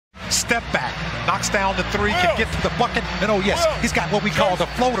step back, knocks down the three, can get to the bucket, and oh yes, he's got what we call the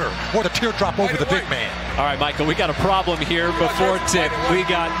floater, or the teardrop over the big man. All right, Michael, we got a problem here before tip. We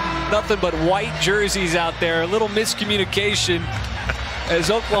got nothing but white jerseys out there, a little miscommunication as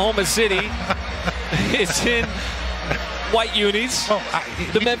Oklahoma City is in white unis.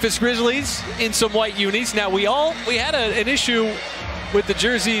 The Memphis Grizzlies in some white unis. Now, we had an issue with the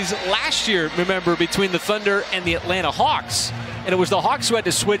jerseys last year, remember, between the Thunder and the Atlanta Hawks. And it was the Hawks who had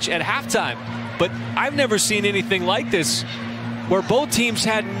to switch at halftime. But I've never seen anything like this, where both teams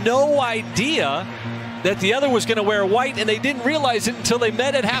had no idea that the other was going to wear white, and they didn't realize it until they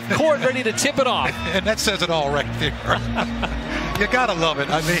met at half court ready to tip it off. And that says it all right there. You gotta love it.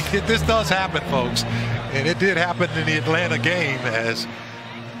 I mean, this does happen, folks. And it did happen in the Atlanta game, as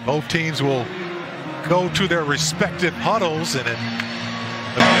both teams will go to their respective huddles, and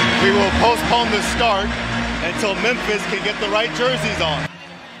we will postpone the start until Memphis can get the right jerseys on.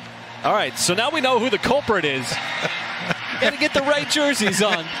 All right, so now we know who the culprit is. Got to get the right jerseys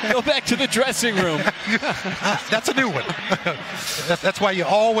on. Go back to the dressing room. That's a new one. That's why you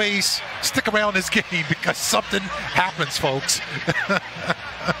always stick around this game, because something happens, folks.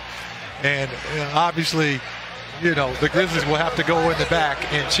 And obviously, you know, the Grizzlies will have to go in the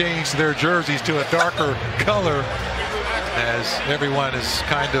back and change their jerseys to a darker color, as everyone is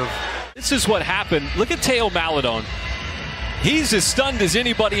kind of... This is what happened. Look at Teo Maladon. He's as stunned as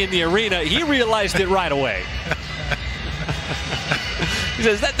anybody in the arena. He realized it right away. He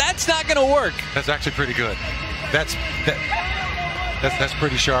says, that's not going to work. That's actually pretty good. That's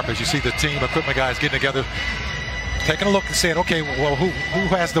pretty sharp, as you see the team equipment guys getting together, taking a look and saying, okay, well, who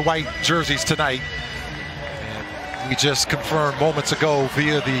has the white jerseys tonight? And we just confirmed moments ago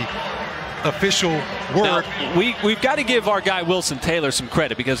via the official word. Now, we've got to give our guy Wilson Taylor some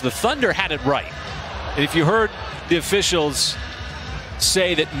credit, because the Thunder had it right. And if you heard the officials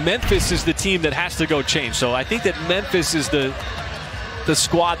say that Memphis is the team that has to go change, so I think that Memphis is the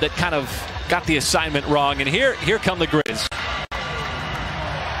squad that kind of got the assignment wrong. And here come the Grizz.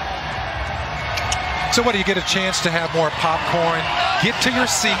 So what, do you get a chance to have more popcorn, get to your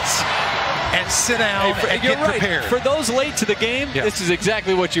seats, and sit down and get prepared? For those late to the game, yeah, this is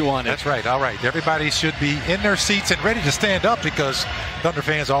exactly what you wanted. That's right. All right. Everybody should be in their seats and ready to stand up, because Thunder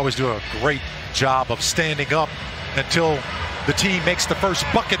fans always do a great job of standing up until the team makes the first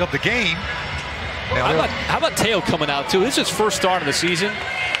bucket of the game. How about Teo coming out, too? This is his first start of the season.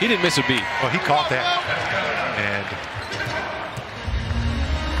 He didn't miss a beat. Well, he caught that. And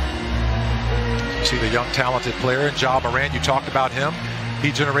you see the young, talented player, Ja Morant. You talked about him.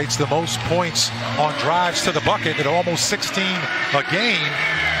 He generates the most points on drives to the bucket at almost 16 a game.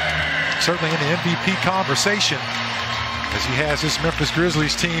 Certainly in the MVP conversation, as he has this Memphis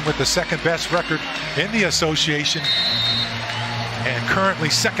Grizzlies team with the second best record in the association, and currently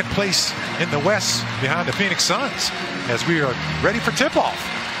second place in the West behind the Phoenix Suns, as we are ready for tip-off.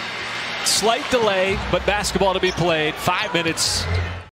 Slight delay, but basketball to be played. 5 minutes.